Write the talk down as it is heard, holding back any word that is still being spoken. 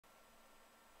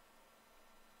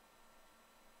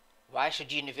Why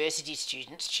should university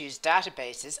students choose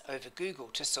databases over Google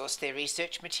to source their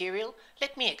research material?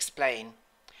 Let me explain.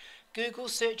 Google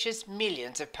searches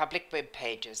millions of public web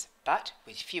pages, but,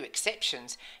 with few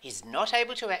exceptions, is not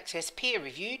able to access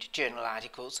peer-reviewed journal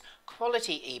articles,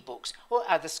 quality ebooks, or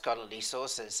other scholarly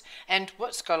sources. And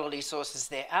what scholarly sources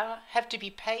there are have to be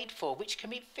paid for, which can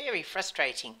be very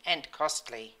frustrating and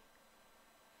costly.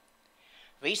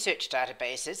 Research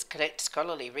databases collect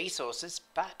scholarly resources,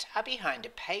 but are behind a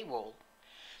paywall.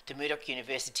 The Murdoch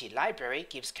University Library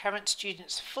gives current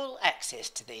students full access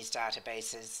to these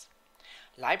databases.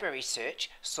 Library Search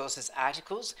sources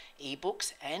articles,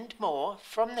 ebooks and more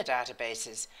from the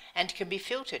databases and can be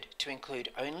filtered to include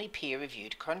only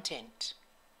peer-reviewed content.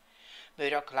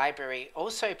 Murdoch Library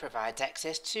also provides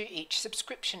access to each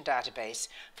subscription database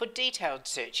for detailed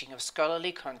searching of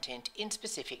scholarly content in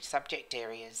specific subject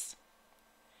areas.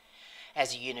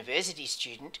 As a university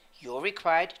student, you're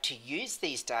required to use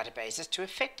these databases to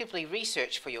effectively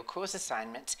research for your course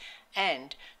assignments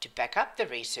and to back up the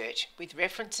research with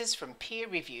references from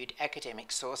peer-reviewed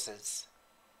academic sources.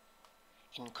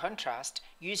 In contrast,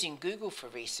 using Google for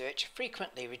research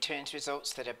frequently returns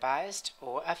results that are biased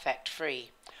or are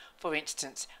fact-free. For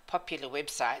instance, popular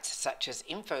websites such as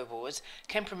InfoWars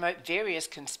can promote various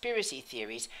conspiracy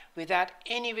theories without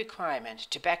any requirement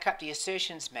to back up the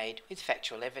assertions made with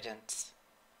factual evidence.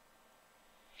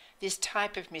 This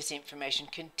type of misinformation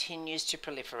continues to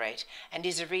proliferate and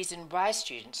is a reason why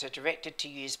students are directed to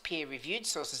use peer-reviewed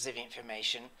sources of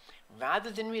information rather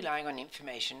than relying on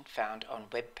information found on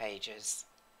web pages.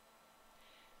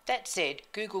 That said,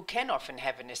 Google can often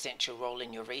have an essential role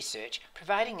in your research,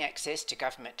 providing access to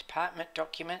government department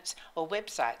documents or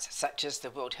websites such as the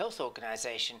World Health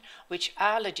Organization, which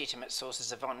are legitimate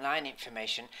sources of online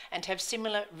information and have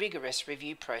similar rigorous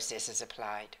review processes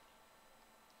applied.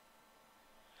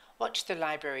 Watch the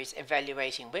library's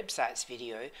Evaluating Websites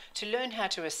video to learn how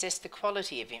to assess the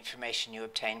quality of information you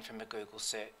obtain from a Google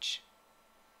search.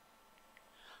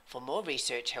 For more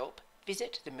research help,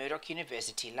 visit the Murdoch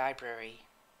University Library.